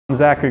I'm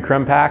Zachary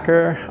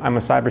Crumpacker. I'm a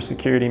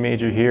cybersecurity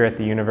major here at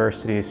the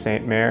University of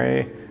St.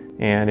 Mary,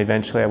 and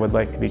eventually I would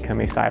like to become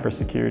a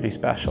cybersecurity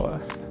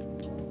specialist.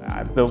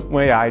 The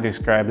way I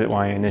described it when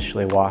I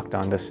initially walked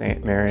onto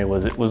St. Mary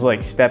was it was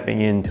like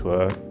stepping into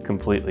a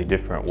completely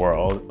different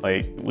world.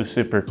 Like, it was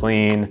super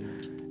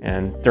clean,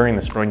 and during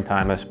the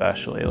springtime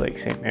especially, like,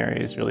 St. Mary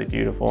is really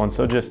beautiful, and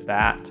so just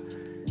that.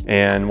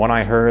 And when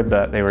I heard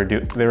that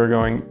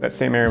that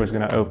St. Mary was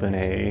going to open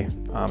a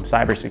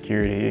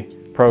cybersecurity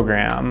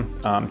program,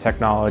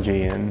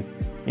 technology and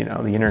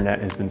the internet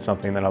has been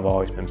something that I've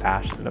always been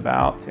passionate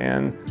about.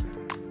 And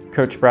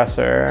Coach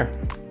Bresser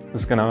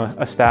was going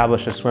to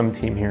establish a swim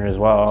team here as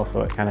well,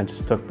 so it kind of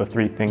just took the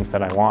three things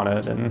that I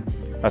wanted, and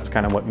that's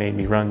kind of what made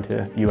me run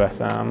to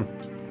USM.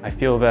 I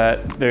feel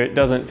that it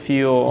doesn't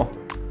feel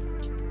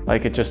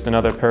like it's just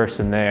another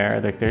person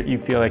there. You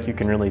feel like you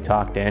can really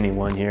talk to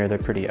anyone here. They're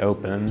pretty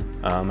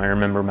open. I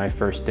remember my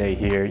first day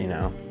here,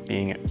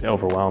 being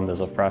overwhelmed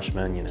as a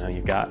freshman.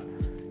 You've got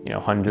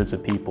hundreds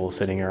of people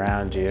sitting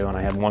around you, and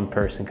I had one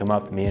person come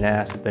up to me and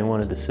ask if they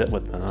wanted to sit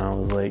with them. I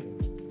was like,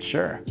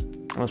 sure.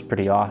 That was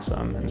pretty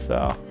awesome, and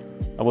so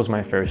that was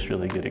my first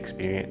really good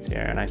experience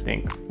here, and I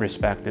think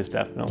respect is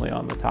definitely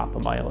on the top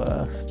of my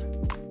list.